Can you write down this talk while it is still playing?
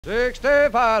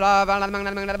65.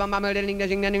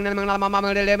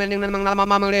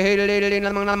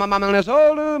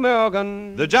 Old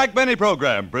American. The Jack Benny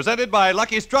Program, presented by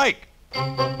Lucky Strike.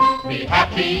 Be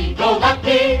happy, go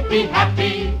lucky, be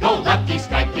happy, go lucky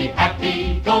strike, be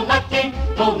happy, go lucky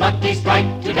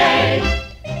strike today.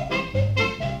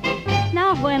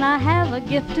 Now when I have a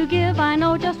gift to give, I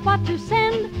know just what to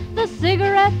send. The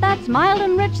cigarette that's mild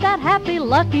and rich, that happy,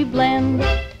 lucky blend.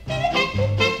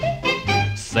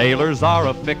 Sailors are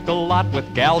a fickle lot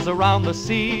with gals around the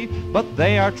sea, but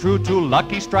they are true to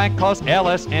Lucky Strike, cause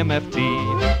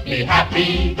LSMFT. Be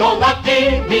happy, go lucky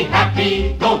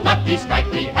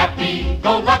strike, be happy,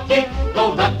 go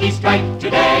lucky strike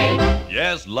today.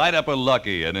 Yes, light up a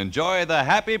Lucky and enjoy the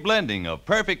happy blending of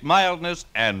perfect mildness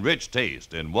and rich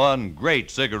taste in one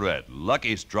great cigarette,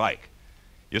 Lucky Strike.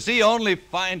 You see, only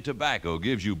fine tobacco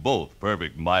gives you both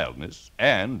perfect mildness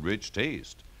and rich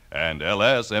taste. And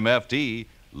LSMFT,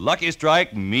 Lucky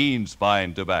Strike means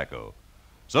fine tobacco.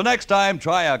 So next time,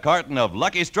 try a carton of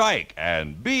Lucky Strike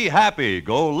and be happy,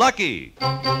 go lucky.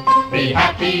 Be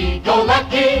happy, go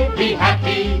lucky, be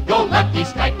happy, go lucky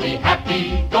strike, be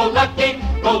happy, go lucky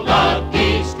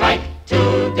strike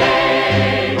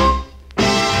today.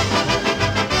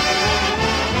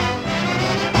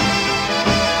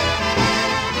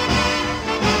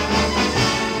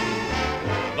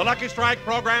 The Lucky Strike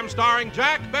program starring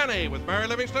Jack Benny with Mary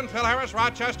Livingston, Phil Harris,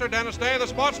 Rochester, Dennis Day, the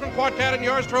Sportsman Quartet, and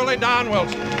yours truly, Don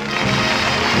Wilson.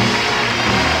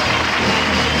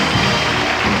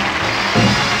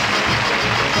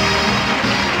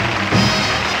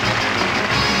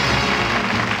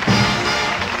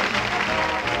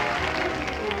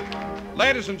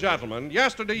 Ladies and gentlemen,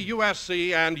 yesterday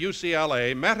USC and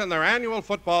UCLA met in their annual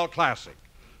football classic.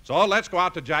 So let's go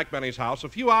out to Jack Benny's house a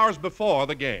few hours before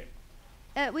the game.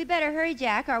 We better hurry,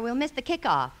 Jack, or we'll miss the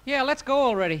kickoff. Yeah, let's go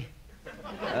already.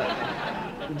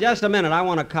 Just a minute. I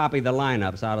want to copy the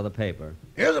lineups out of the paper.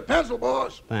 Here's a pencil,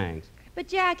 boss. Thanks. But,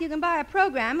 Jack, you can buy a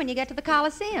program when you get to the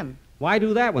Coliseum. Why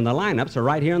do that when the lineups are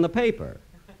right here in the paper?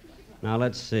 Now,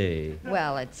 let's see.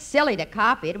 Well, it's silly to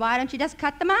copy it. Why don't you just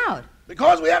cut them out?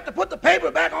 Because we have to put the paper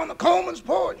back on the Coleman's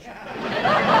porch. Yeah.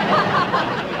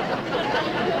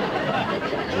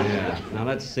 Now,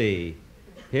 let's see.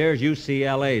 Here's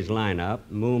UCLA's lineup.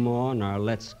 Mumor,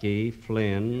 Narletsky,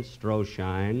 Flynn,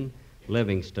 Stroshine,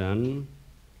 Livingston.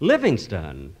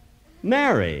 Livingston?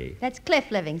 Mary. That's Cliff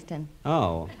Livingston.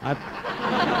 Oh, I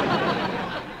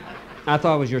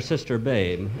thought it was your sister,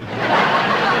 Babe.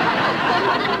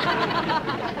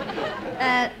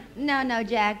 No,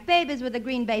 Jack. Babe is with the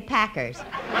Green Bay Packers.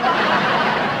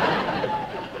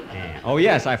 Oh,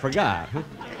 yes, I forgot.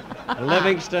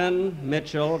 Livingston,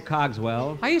 Mitchell,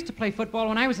 Cogswell. I used to play football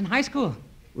when I was in high school.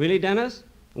 Really, Dennis?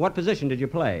 What position did you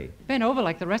play? Bent over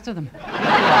like the rest of them.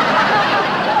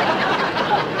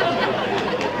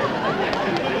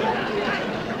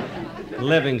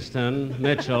 Livingston,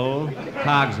 Mitchell,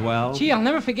 Cogswell. Gee, I'll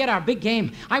never forget our big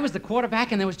game. I was the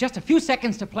quarterback, and there was just a few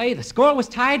seconds to play. The score was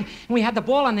tied, and we had the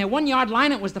ball on their 1-yard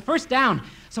line. It was the first down.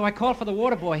 So I called for the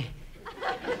water boy.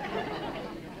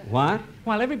 What?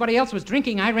 While everybody else was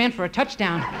drinking, I ran for a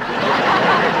touchdown.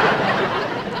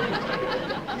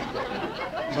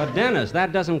 But, Dennis,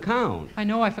 that doesn't count. I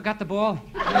know, I forgot the ball.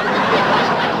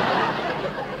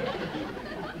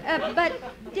 But,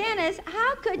 Dennis,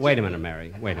 how could you... Wait a minute,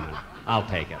 Mary. Wait a minute. I'll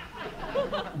take it.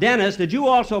 Dennis, did you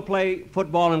also play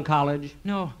football in college?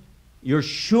 No. You're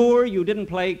sure you didn't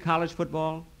play college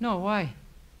football? No, why?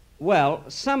 Well,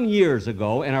 some years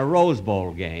ago in a Rose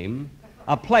Bowl game,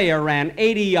 a player ran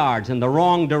 80 yards in the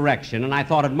wrong direction, and I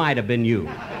thought it might have been you.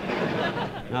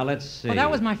 Now, let's see. Well, that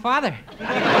was my father. Well,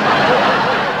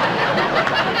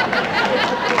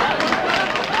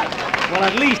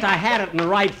 at least I had it in the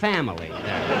right family.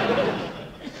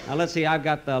 Now, let's see. I've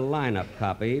got the lineup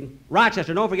copied.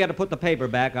 Rochester, don't forget to put the paper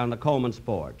back on the Coleman's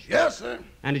porch. Yes, sir.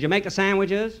 And did you make the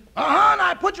sandwiches? Uh-huh, and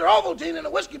I put your Ovaltine in a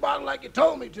whiskey bottle like you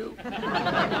told me to.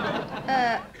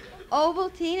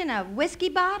 Ovaltine in a whiskey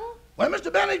bottle? When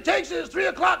Mr. Benny takes his 3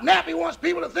 o'clock nap, he wants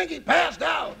people to think he passed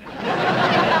out.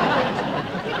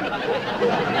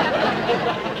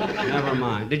 Never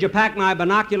mind. Did you pack my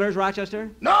binoculars,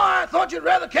 Rochester? No, I thought you'd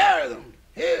rather carry them.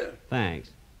 Here. Thanks.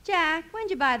 Jack,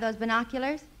 when'd you buy those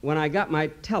binoculars? When I got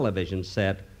my television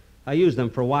set, I used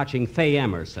them for watching Faye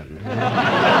Emerson.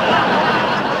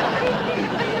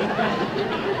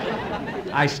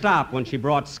 I stopped when she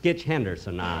brought Skitch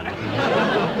Henderson on.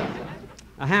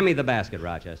 Hand me the basket,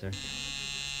 Rochester.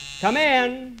 Come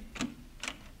in.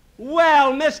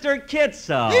 Well, Mr.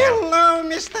 Kitso. Hello,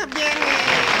 Mr. Benny.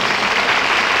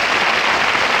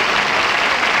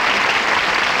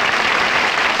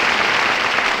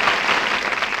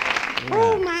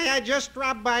 Oh, my, I just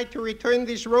dropped by to return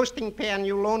this roasting pan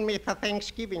you loaned me for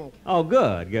Thanksgiving. Oh,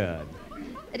 good, good.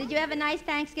 Did you have a nice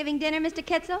Thanksgiving dinner, Mr.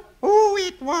 Kitzel? Oh,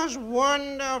 it was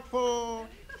wonderful.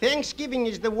 Thanksgiving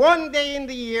is the one day in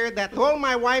the year that all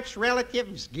my wife's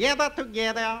relatives gather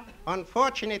together,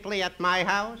 unfortunately at my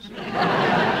house.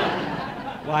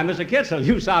 Why, Mr. Kitzel,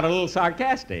 you sound a little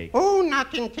sarcastic. Oh,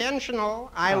 not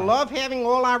intentional. I love having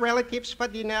all our relatives for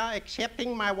dinner,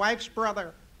 excepting my wife's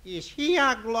brother. Is he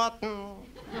a glutton?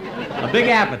 A big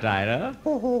appetite, huh?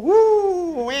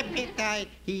 Oh, appetite.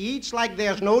 He eats like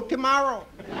there's no tomorrow.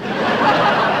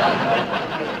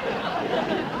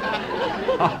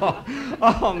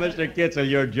 Oh, Mr. Kitzel,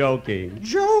 you're joking.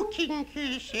 Joking,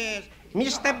 he says.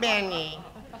 Mr. Benny,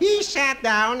 he sat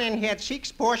down and had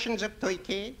 6 portions of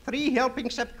turkey, 3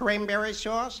 helpings of cranberry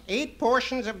sauce, 8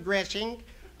 portions of dressing.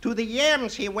 To the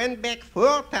yams, he went back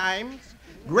 4 times.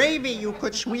 Gravy, you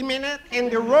could swim in it,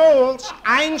 and the rolls,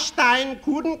 Einstein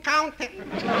couldn't count it.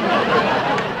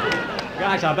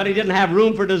 Gosh, I bet he didn't have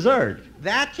room for dessert.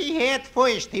 That he had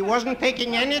first. He wasn't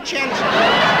taking any chances.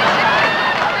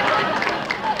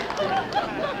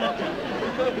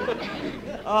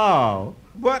 Oh.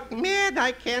 But mad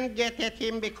I can't get at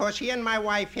him because he and my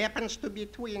wife happens to be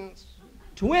twins.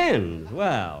 Twins?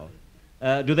 Well,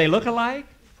 do they look alike?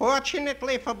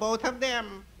 Fortunately for both of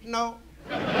them, no.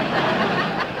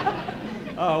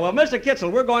 Oh, well, Mr.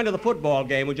 Kitzel, we're going to the football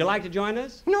game. Would you like to join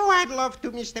us? No, I'd love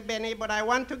to, Mr. Benny, but I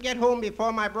want to get home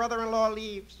before my brother-in-law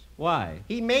leaves. Why?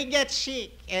 He may get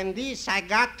sick, and this I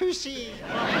got to see.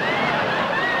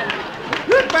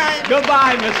 Goodbye.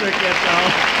 Goodbye, Mr.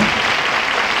 Kitzel.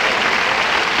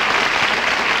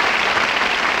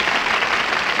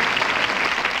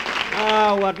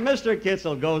 What Mr.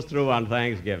 Kitzel goes through on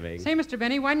Thanksgiving. Say, Mr.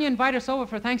 Benny, why didn't you invite us over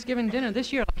for Thanksgiving dinner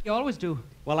this year like you always do?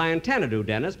 Well, I intend to do,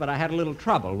 Dennis, but I had a little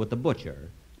trouble with the butcher.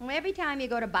 Well, every time you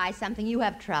go to buy something, you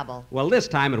have trouble. Well, this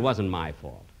time it wasn't my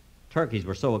fault. Turkeys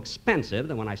were so expensive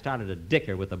that when I started to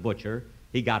dicker with the butcher,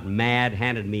 he got mad,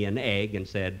 handed me an egg, and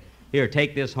said, "Here,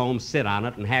 take this home, sit on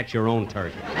it, and hatch your own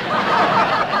turkey."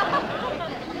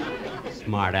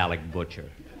 Smart aleck butcher.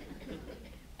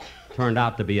 Turned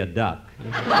out to be a duck.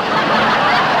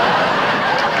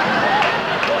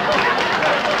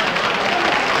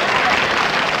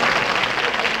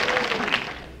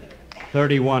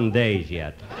 31 days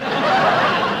yet.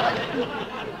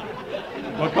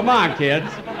 Well, come on, kids.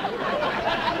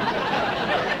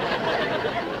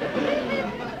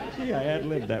 Gee, I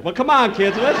ad-libbed that. Well, come on,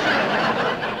 kids.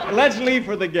 Let's leave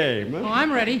for the game. Oh,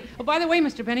 I'm ready. Oh, by the way,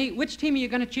 Mr. Benny, which team are you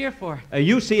going to cheer for?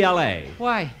 UCLA.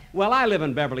 Why? Well, I live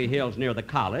in Beverly Hills near the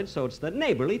college, so it's the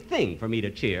neighborly thing for me to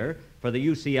cheer for the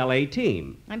UCLA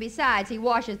team. And besides, he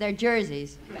washes their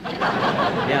jerseys.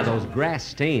 Yeah, those grass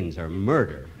stains are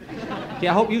murder. Gee,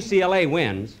 I hope UCLA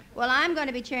wins. Well, I'm going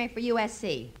to be cheering for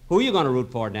USC. Who are you going to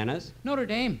root for, Dennis? Notre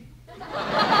Dame.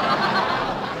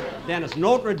 Dennis,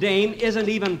 Notre Dame isn't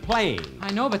even playing.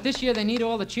 I know, but this year they need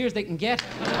all the cheers they can get.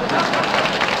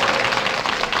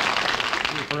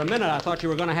 For a minute, I thought you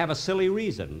were going to have a silly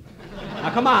reason. Now,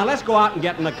 come on, let's go out and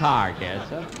get in the car, kids.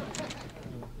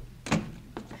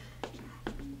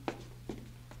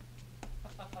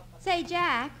 Say,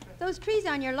 Jack, those trees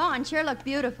on your lawn sure look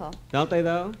beautiful. Don't they,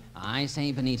 though? I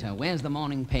say, Benita, where's the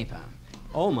morning paper?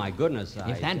 Oh, my goodness.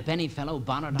 If that Benny fellow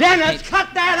Bonner... Dennis,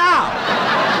 cut that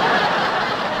out!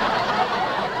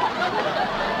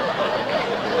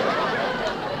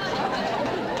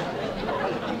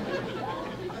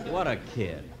 What a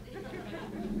kid.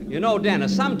 You know,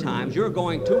 Dennis, sometimes you're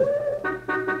going too...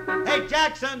 Hey,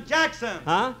 Jackson!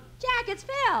 Huh? Jack, it's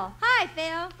Phil. Hi,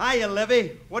 Phil. Hiya,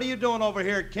 Livy. What are you doing over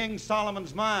here at King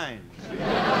Solomon's Mines?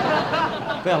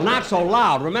 Phil, not so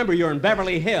loud. Remember, you're in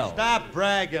Beverly Hills. Stop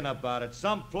bragging about it.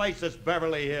 Some place is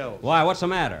Beverly Hills. Why, what's the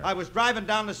matter? I was driving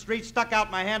down the street, stuck out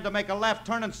my hand to make a left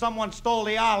turn, and someone stole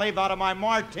the olive out of my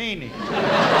martini.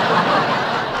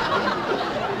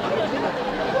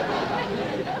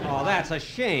 Oh, that's a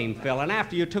shame, Phil. And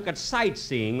after you took it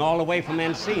sightseeing all the way from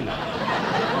Encino.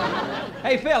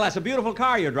 Hey, Phil, that's a beautiful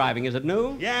car you're driving. Is it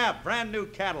new? Yeah, brand new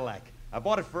Cadillac. I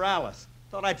bought it for Alice.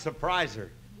 Thought I'd surprise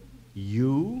her.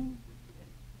 You?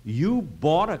 You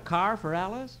bought a car for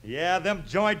Alice? Yeah, them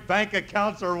joint bank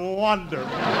accounts are wonderful.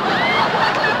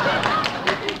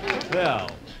 Phil.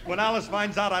 When Alice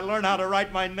finds out I learn how to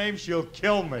write my name, she'll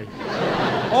kill me.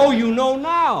 Oh, you know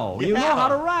now. Yeah. You know how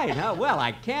to write, huh? Well,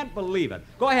 I can't believe it.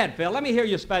 Go ahead, Phil. Let me hear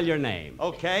you spell your name.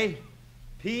 Okay.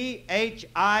 P-H-I-L-H-A-R-I-S.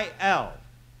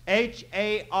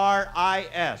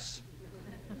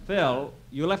 Phil,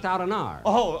 you left out an R.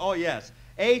 Oh, yes.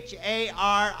 H-A-R-I-S-R.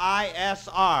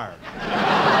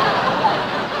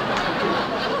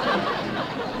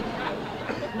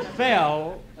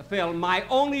 Phil, my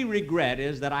only regret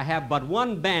is that I have but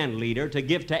one band leader to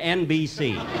give to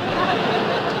NBC.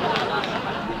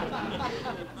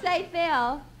 Say,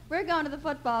 Phil, we're going to the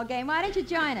football game. Why don't you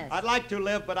join us? I'd like to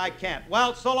live, but I can't.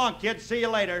 Well, so long, kids. See you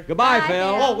later. Goodbye, Bye,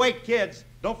 Phil. Phil. Oh, wait, kids.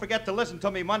 Don't forget to listen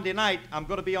to me Monday night. I'm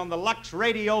going to be on the Lux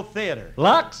Radio Theater.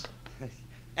 Lux?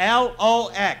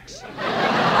 L-O-X.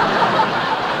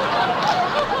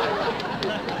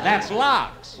 That's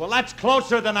Lux. Well, that's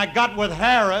closer than I got with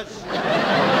Harris.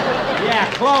 Yeah,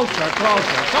 closer.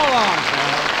 So long,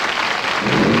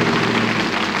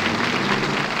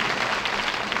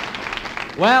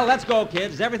 Phil. Well, let's go,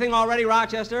 kids. Is everything all ready,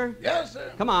 Rochester? Yes,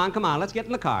 sir. Come on. Let's get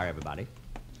in the car, everybody.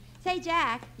 Say,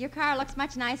 Jack, your car looks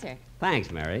much nicer.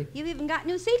 Thanks, Mary. You've even got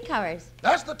new seat covers.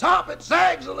 That's the top. It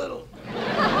sags a little.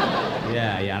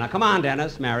 Yeah. Now, come on,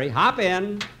 Dennis, Mary. Hop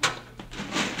in.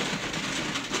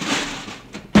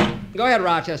 Go ahead,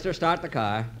 Rochester. Start the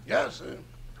car. Yes, sir.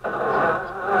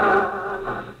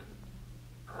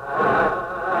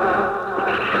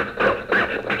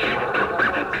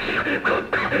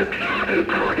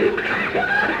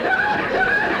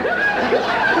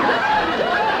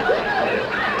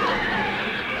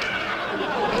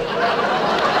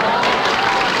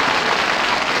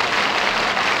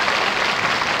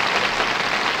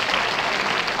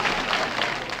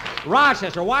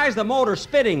 Rochester, why is the motor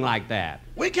spitting like that?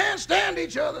 We can't stand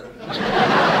each other.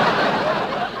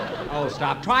 Oh,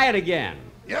 stop. Try it again.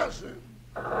 Yes, sir.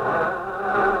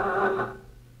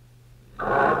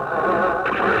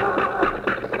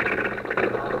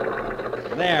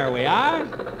 There we are.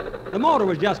 The motor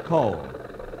was just cold.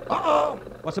 Uh-oh.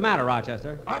 What's the matter,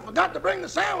 Rochester? I forgot to bring the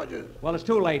sandwiches. Well, it's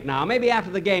too late now. Maybe after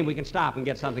the game we can stop and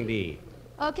get something to eat.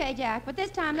 Okay, Jack, but this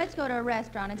time let's go to a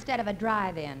restaurant instead of a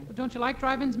drive-in. Don't you like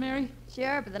drive-ins, Mary?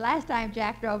 Sure, but the last time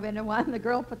Jack drove into one, the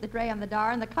girl put the tray on the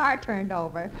door and the car turned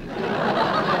over.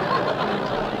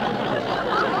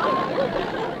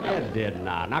 It did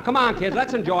not. Now, come on, kids.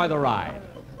 Let's enjoy the ride.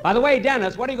 By the way,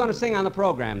 Dennis, what are you going to sing on the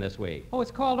program this week? Oh, it's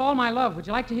called All My Love. Would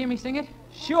you like to hear me sing it?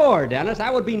 Sure, Dennis.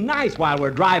 That would be nice while we're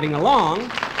driving along.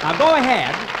 Now, go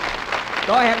ahead.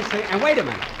 Go ahead and sing. And wait a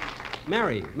minute.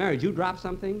 Mary, did you drop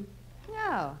something?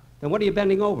 No. Then what are you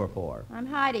bending over for? I'm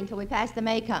hiding till we pass the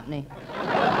May Company.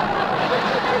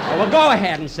 Well, go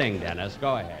ahead and sing, Dennis.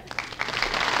 Go ahead.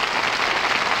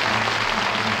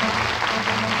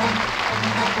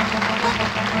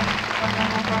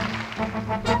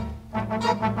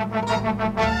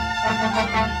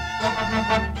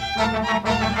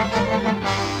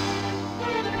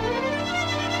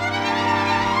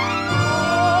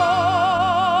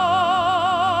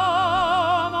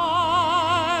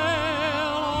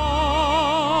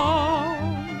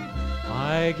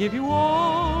 I give you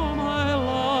all my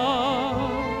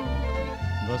love.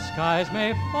 The skies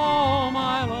may fall,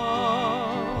 my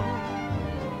love,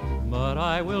 but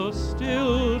I will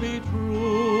still be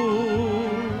true.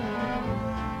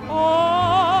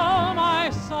 All my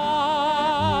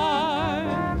sighs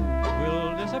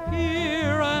will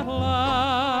disappear at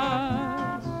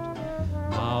last.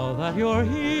 Now that you're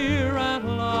here at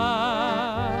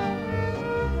last,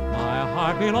 my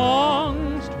heart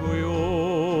belongs to you.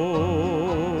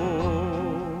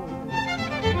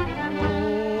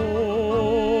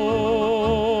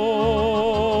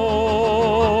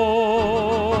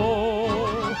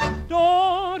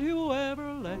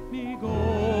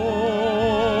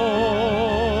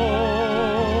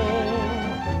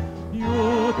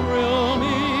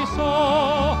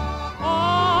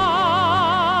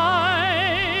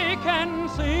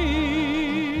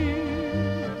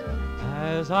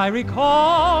 I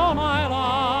recall my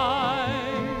life,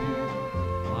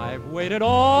 I've waited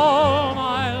all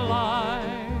my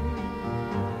life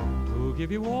to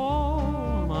give you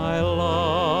all my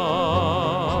love.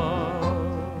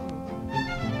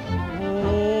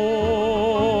 Oh,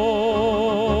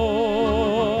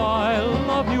 I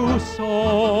love you so.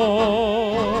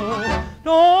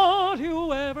 Don't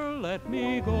you ever let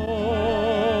me go.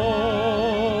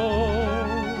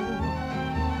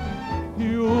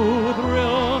 You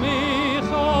thrill me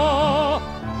so,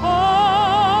 I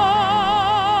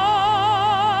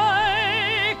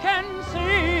can see,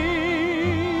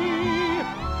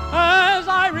 as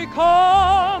I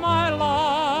recall my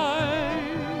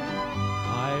life,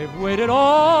 I've waited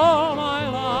all my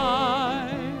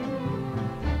life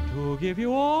to give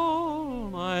you all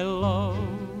my love.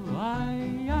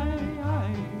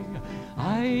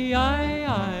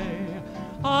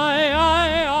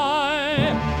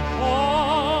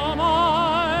 All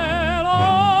my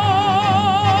love.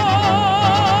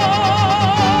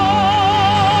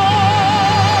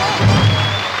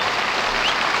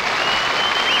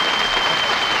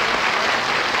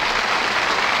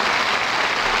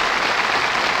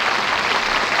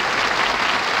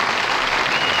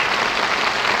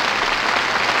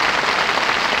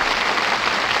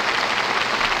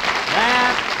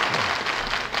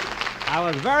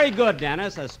 very good,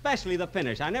 Dennis, especially the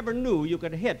finish. I never knew you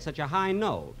could hit such a high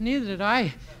note. Neither did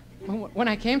I. When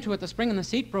I came to it, the spring in the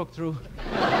seat broke through.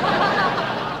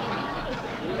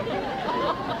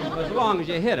 As long as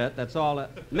you hit it, that's all.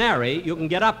 Mary, you can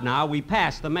get up now. We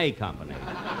passed the May Company.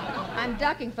 I'm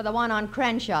ducking for the one on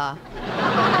Crenshaw.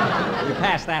 We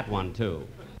passed that one, too.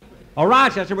 Oh,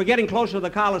 Rochester, we're getting closer to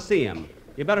the Coliseum.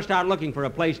 You better start looking for a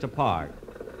place to park.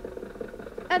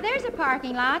 There's a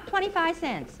parking lot, 25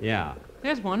 cents. Yeah.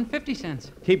 There's one, 50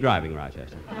 cents. Keep driving,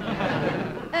 Rochester.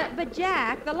 But,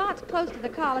 Jack, the lots close to the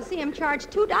Coliseum charge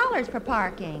 $2 for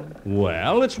parking.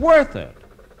 Well, it's worth it.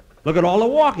 Look at all the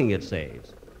walking it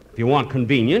saves. If you want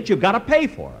convenience, you've got to pay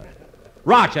for it.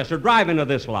 Rochester, drive into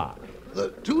this lot. The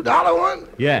 $2 one?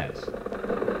 Yes.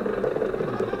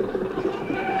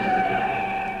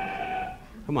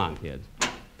 Come on, kids.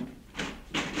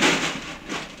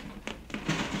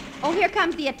 Oh, here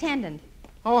comes the attendant.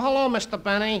 Oh, hello, Mr.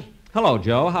 Benny. Hello,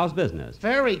 Joe. How's business?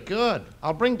 Very good.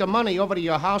 I'll bring the money over to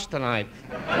your house tonight.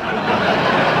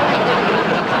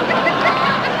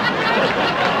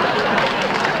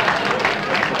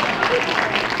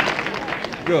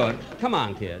 Good. Come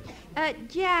on, kids.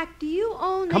 Jack, do you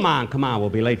own the... Come on. We'll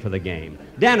be late for the game.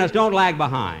 Dennis, don't lag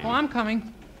behind. Oh, I'm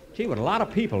coming. Gee, what a lot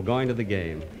of people going to the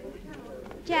game.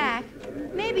 Jack,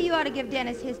 maybe you ought to give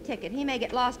Dennis his ticket. He may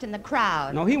get lost in the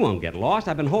crowd. No, he won't get lost.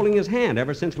 I've been holding his hand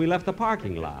ever since we left the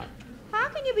parking lot. How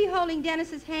can you be holding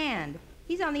Dennis's hand?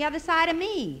 He's on the other side of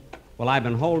me. Well, I've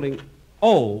been holding...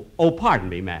 Oh, pardon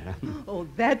me, madam. Oh,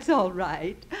 that's all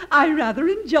right. I rather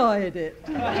enjoyed it.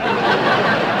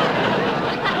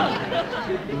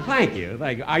 Thank you.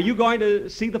 Are you going to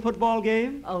see the football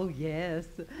game? Oh, yes.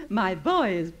 My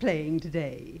boy is playing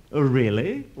today.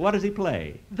 Really? What does he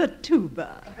play? The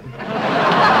tuba.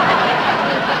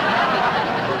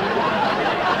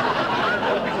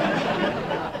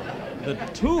 The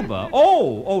tuba?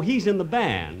 Oh, he's in the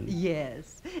band.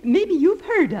 Yes. Maybe you've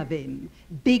heard of him.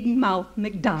 Big Mouth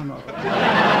McDonald.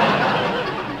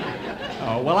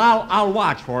 Oh, well, I'll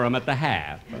watch for him at the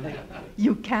half.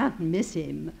 You can't miss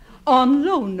him. On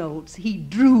low notes, he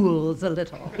drools a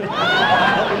little.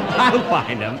 I'll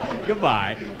find him.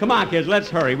 Goodbye. Come on, kids, let's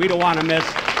hurry. We don't want to miss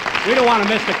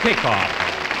the kickoff.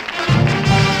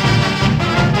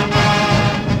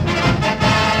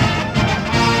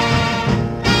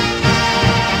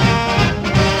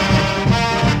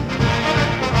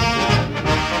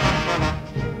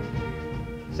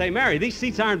 Say, Mary, these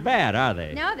seats aren't bad, are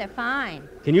they? No, they're fine.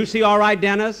 Can you see all right,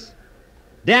 Dennis?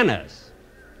 Dennis.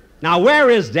 Now,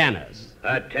 where is Dennis?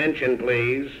 Attention,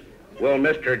 please. Will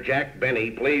Mr. Jack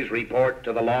Benny please report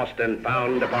to the Lost and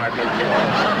Found Department?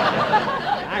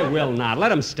 I will not.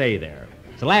 Let him stay there.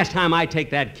 It's the last time I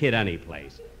take that kid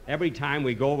anyplace. Every time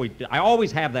we go, I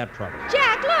always have that trouble.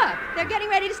 Jack, look! They're getting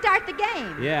ready to start the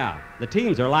game. Yeah, the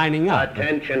teams are lining up.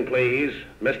 Attention, please.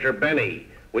 Mr. Benny,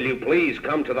 will you please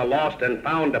come to the Lost and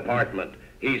Found Department?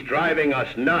 He's driving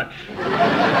us nuts.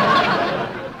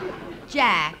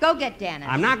 Jack, go get Dennis.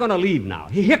 I'm not going to leave now.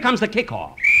 Here comes the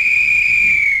kickoff.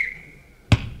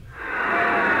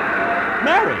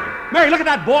 Mary, look at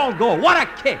that ball go. What a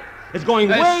kick. It's going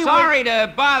way... Sorry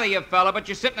to bother you, fella, but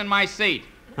you're sitting in my seat.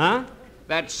 Huh?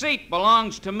 That seat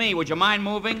belongs to me. Would you mind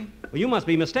moving? Well, you must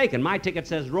be mistaken. My ticket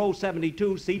says row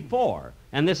 72, seat 4,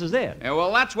 and this is it. Yeah,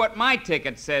 well, that's what my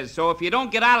ticket says, so if you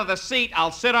don't get out of the seat,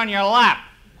 I'll sit on your lap.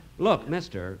 Look,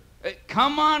 mister...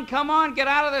 Come on, get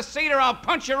out of the seat or I'll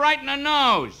punch you right in the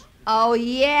nose. Oh,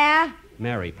 yeah?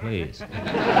 Mary, please.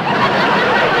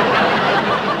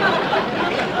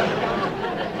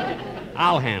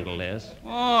 I'll handle this.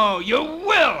 Oh, you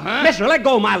will, huh? Mister, let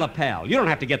go of my lapel. You don't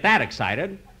have to get that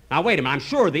excited. Now, wait a minute. I'm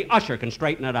sure the usher can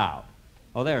straighten it out.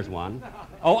 Oh, there's one.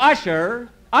 Oh,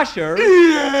 usher. That's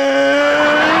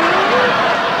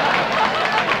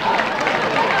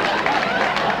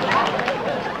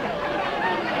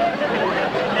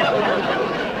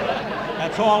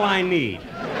all I need.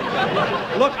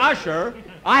 Look, usher,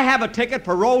 I have a ticket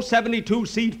for row 72,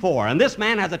 seat 4, and this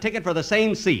man has a ticket for the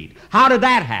same seat. How did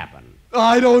that happen?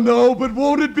 I don't know, but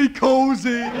won't it be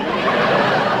cozy?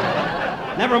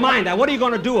 Never mind that. What are you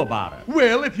going to do about it?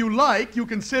 Well, if you like, you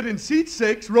can sit in seat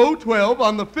 6, row 12,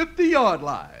 on the 50-yard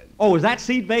line. Oh, is that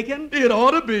seat vacant? It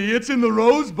ought to be. It's in the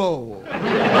Rose Bowl.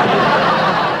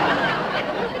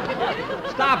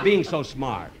 Stop being so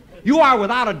smart. You are,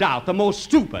 without a doubt, the most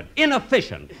stupid,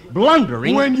 inefficient,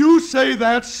 blundering... When you say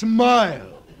that,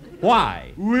 smile.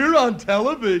 Why? We're on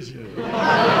television.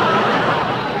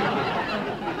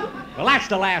 Well, that's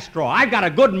the last straw. I've got a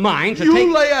good mind to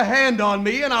You lay a hand on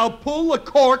me, and I'll pull the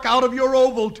cork out of your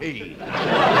Ovaltine.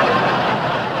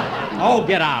 Oh,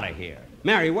 get out of here.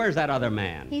 Mary, where's that other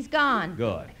man? He's gone.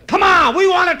 Good. Come on, we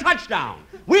want a touchdown.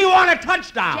 We want a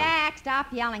touchdown. Jack, stop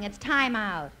yelling. It's time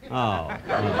out. Oh.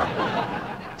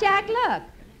 Jack, look.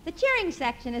 The cheering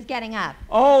section is getting up.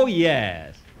 Oh,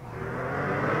 yes.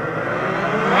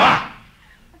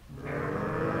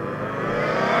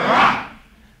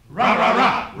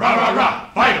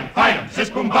 Ra-ra-ra, fight 'em, sis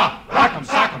boom ba, rock 'em,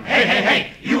 sock 'em, hey, hey,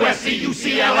 hey,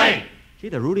 USC-UCLA. Gee,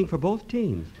 they're rooting for both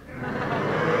teams.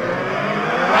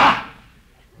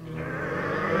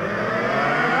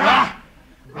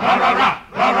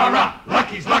 Ra-ra-ra,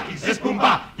 Lucky's, sis boom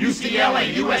ba,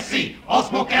 UCLA, USC, all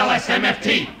smoke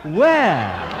LSMFT. Well.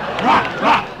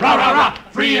 Ra-ra-ra,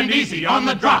 free and easy on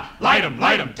the drop, light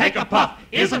 'em, take a puff.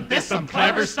 Isn't this some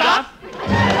clever stuff?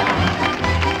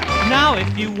 Now,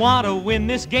 if you want to win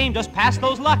this game, just pass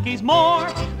those Luckies more.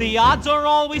 The odds are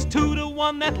always 2 to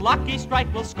 1 that Lucky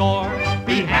Strike will score.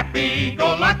 Be happy,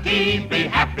 go lucky, be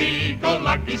happy, go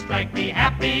lucky strike, be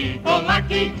happy, go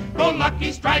lucky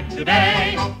strike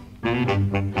today.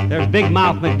 There's Big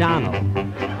Mouth McDonald.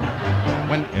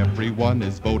 When everyone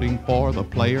is voting for the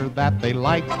player that they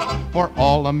like, for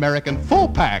All-American full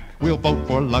pack, we'll vote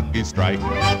for Lucky Strike.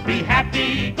 Be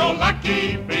happy, go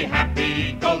lucky, be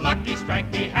happy, go lucky strike,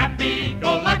 be happy,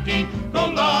 go lucky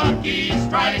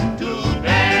strike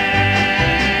today.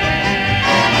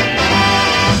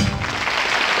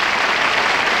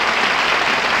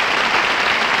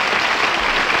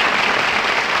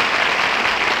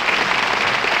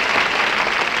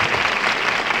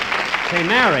 Say,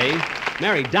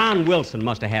 Mary, Don Wilson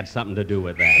must have had something to do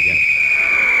with that.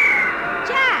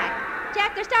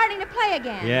 Jack, they're starting to play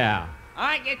again. Yeah. All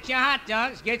right, get your hot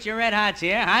dogs. Get your red hots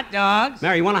here. Hot dogs.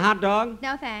 Mary, you want a hot dog?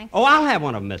 No, thanks. Oh, I'll have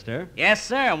one of them, mister. Yes,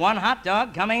 sir. 1 hot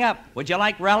dog coming up. Would you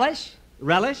like relish?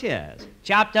 Relish, yes.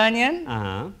 Chopped onion?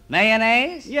 Uh-huh.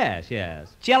 Mayonnaise? Yes.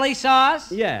 Chili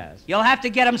sauce? Yes. You'll have to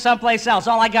get them someplace else.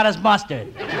 All I got is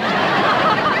mustard.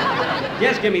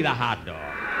 Just give me the hot dog.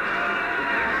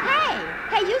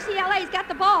 Hey, UCLA's got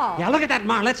the ball. Yeah, look at that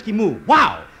Marletsky move.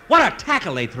 Wow, what a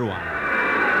tackle they threw on him.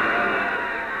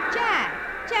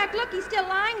 Jack, look, he's still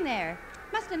lying there.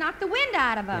 Must have knocked the wind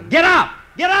out of him. Get up!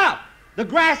 The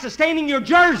grass is staining your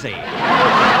jersey.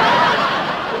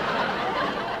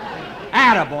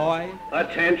 Attaboy.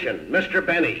 Attention, Mr.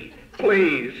 Benny.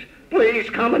 Please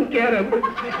come and get him.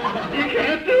 You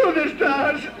can't do this to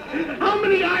us. How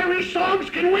many Irish songs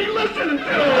can we listen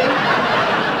to?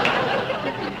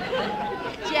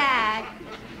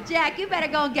 Jack, you better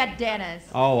go and get Dennis.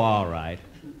 Oh, all right.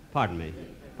 Pardon me.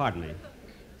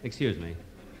 Excuse me.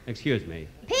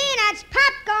 Peanuts,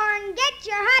 popcorn, get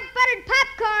your hot buttered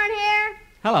popcorn here.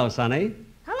 Hello, Sonny.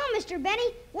 Hello, Mr.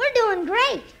 Benny. We're doing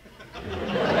great.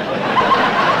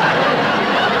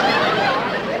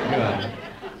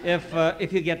 Good.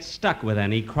 If you get stuck with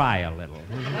any, cry a little.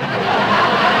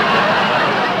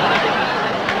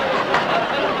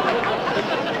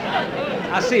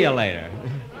 I'll see you later.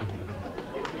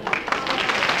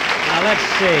 Now, let's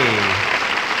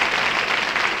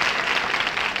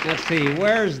see,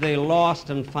 where's the lost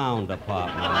and found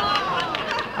department?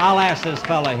 I'll ask this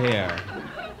fella here.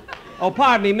 Oh,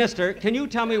 pardon me, mister, can you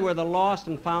tell me where the lost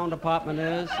and found department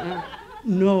is?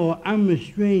 No, I'm a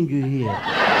stranger here.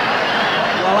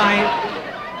 Well,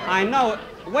 I know.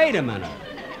 Wait a minute.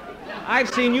 I've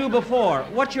seen you before.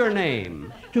 What's your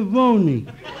name? Savoni.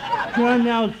 John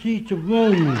L.C.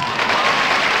 Savoni.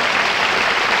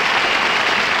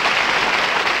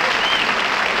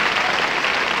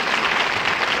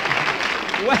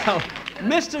 Well,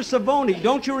 Mr. Savoni,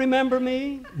 don't you remember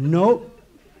me? Nope.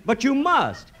 But you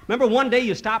must. Remember one day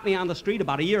you stopped me on the street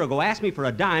about a year ago, asked me for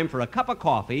a dime for a cup of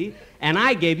coffee, and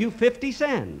I gave you 50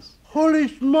 cents. Holy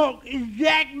smoke, it's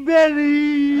Jack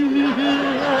Benny!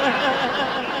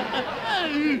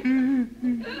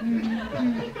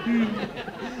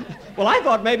 Well, I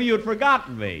thought maybe you'd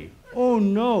forgotten me. Oh,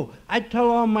 no. I tell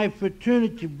all my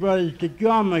fraternity brothers that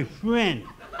you're my friend.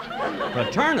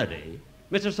 Fraternity?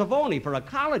 Mr. Savoni, for a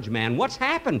college man, what's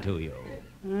happened to you?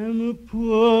 I'm a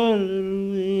poor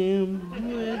little lamb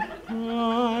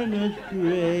gone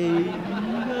astray.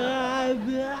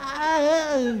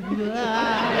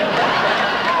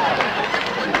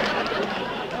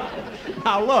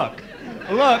 Now look.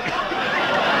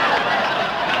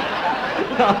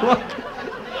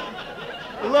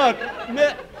 Look,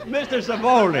 Mr.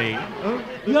 Savoni.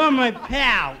 You're my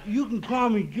pal. You can call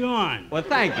me John. Well,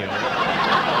 thank you.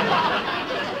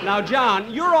 Now,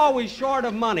 John, you're always short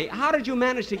of money. How did you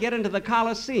manage to get into the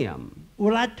Coliseum?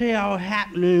 Well, I tell you how it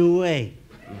happened anyway.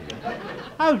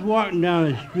 I was walking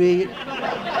down the street.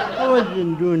 I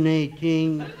wasn't doing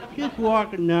anything. Just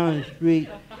walking down the street.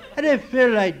 I didn't feel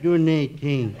like doing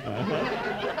anything.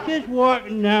 Just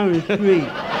walking down the street.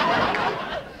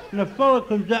 And a fella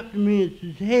comes up to me and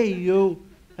says, "Hey, you."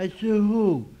 I said,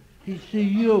 "Who?" He said,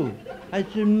 "You." I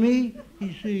said, "Me?"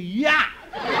 He said, "Yeah."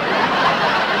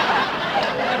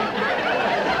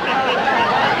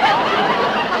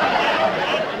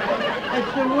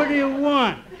 I said, "What do you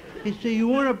want?" He said, "You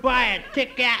want to buy a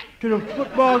ticket to the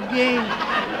football game?"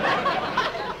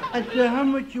 I said, "How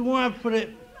much you want for the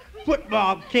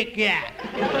football ticket?"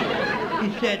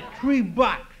 He said,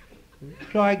 $3.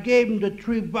 So I gave him the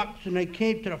 $3 and I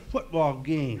came to the football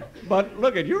game. But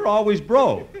look at, you're always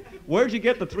broke. Where'd you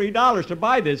get the $3 to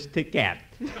buy this ticket?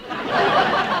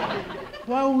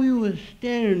 While we were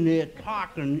standing there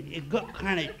talking, it got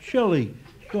kind of chilly,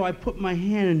 so I put my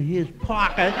hand in his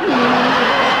pocket.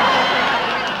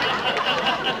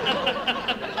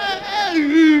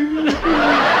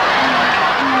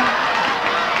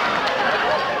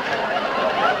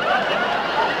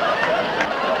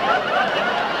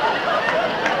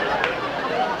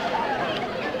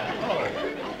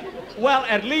 Well,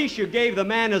 at least you gave the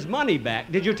man his money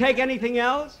back. Did you take anything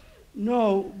else?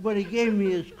 No, but he gave me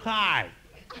his card.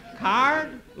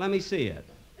 Card? Let me see it.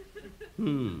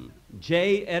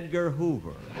 J. Edgar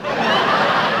Hoover.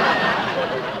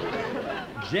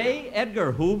 J.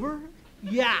 Edgar Hoover?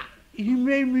 Yeah, he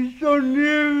made me so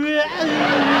nervous.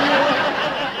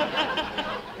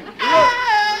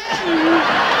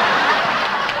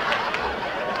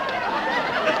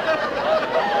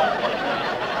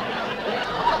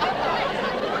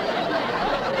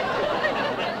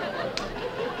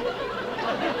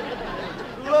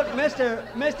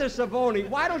 Mr. Savoni,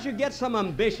 why don't you get some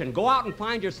ambition? Go out and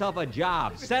find yourself a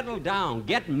job. Settle down.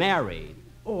 Get married.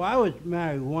 Oh, I was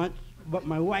married once, but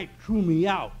my wife threw me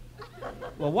out.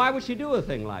 Well, why would she do a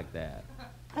thing like that?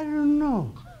 I don't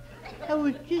know. I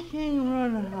was just hanging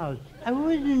around the house. I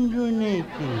wasn't doing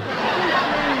anything.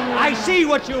 I see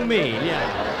what you mean,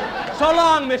 yeah. So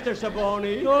long, Mr.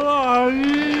 Savoni. So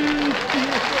long.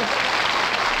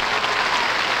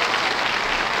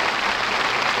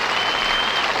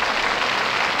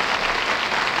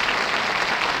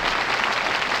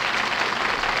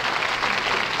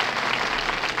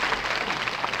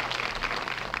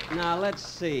 Now, let's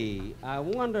see. I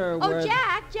wonder where... Oh,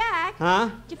 Jack. Huh?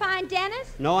 Did you find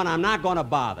Dennis? No, and I'm not going to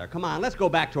bother. Come on, let's go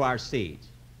back to our seats.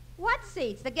 What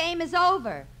seats? The game is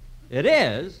over. It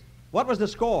is? What was the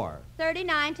score?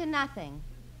 39-0.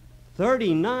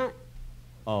 39?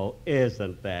 Oh,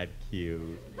 isn't that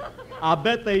cute? I'll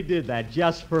bet they did that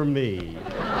just for me.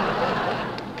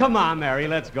 Come on, Mary,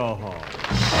 let's go home.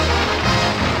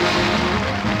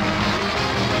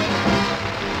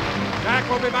 Jack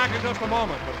will be back in just a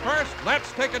moment, but first,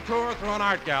 let's take a tour through an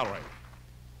art gallery.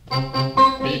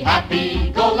 Be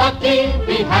happy, go lucky,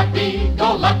 be happy,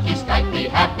 go lucky strike, be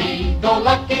happy, go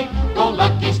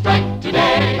lucky strike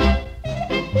today.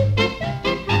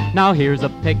 Now here's a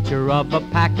picture of a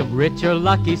pack of rich or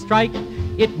Lucky Strike.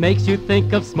 It makes you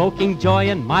think of smoking joy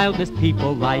and mildness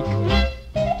people like.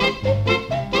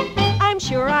 I'm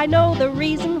sure I know the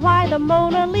reason why the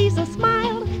Mona Lisa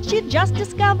smiled. She'd just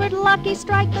discovered Lucky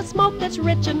Strike, the smoke that's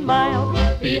rich and mild.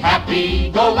 Be happy,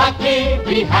 go lucky,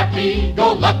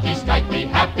 go lucky strike, be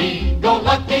happy, go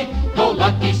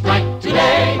lucky strike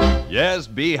today. Yes,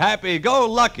 be happy, go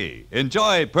lucky.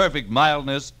 Enjoy perfect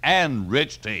mildness and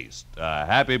rich taste. A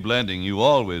happy blending you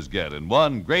always get in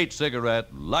one great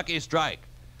cigarette, Lucky Strike.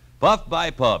 Puff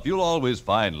by puff, you'll always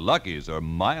find Luckies are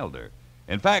milder.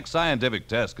 In fact, scientific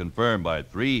tests confirmed by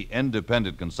 3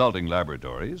 independent consulting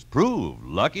laboratories prove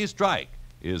Lucky Strike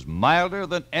is milder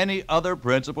than any other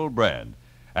principal brand.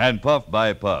 And puff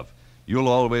by puff, you'll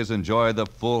always enjoy the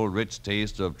full, rich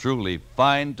taste of truly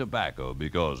fine tobacco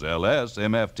because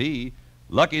LS-MFT,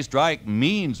 Lucky Strike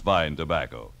means fine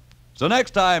tobacco. So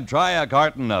next time, try a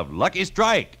carton of Lucky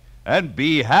Strike and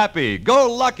be happy.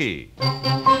 Go lucky!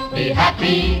 Be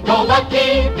happy, go lucky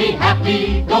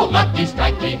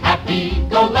strike, be happy,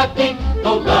 go lucky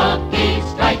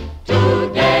strike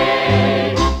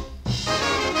today.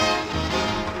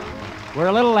 We're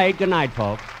a little late. Good night,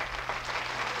 folks.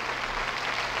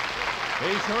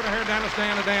 Be sure to hear Dennis Day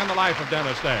and a Day in the Life of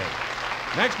Dennis Day.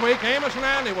 Next week, Amos and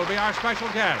Andy will be our special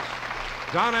guests.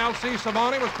 John L.C.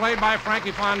 Savoni was played by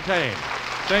Frankie Fontaine.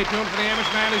 Stay tuned for the Amos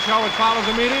and Andy Show, which follows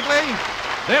immediately.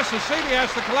 This is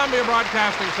CBS, the Columbia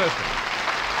Broadcasting System.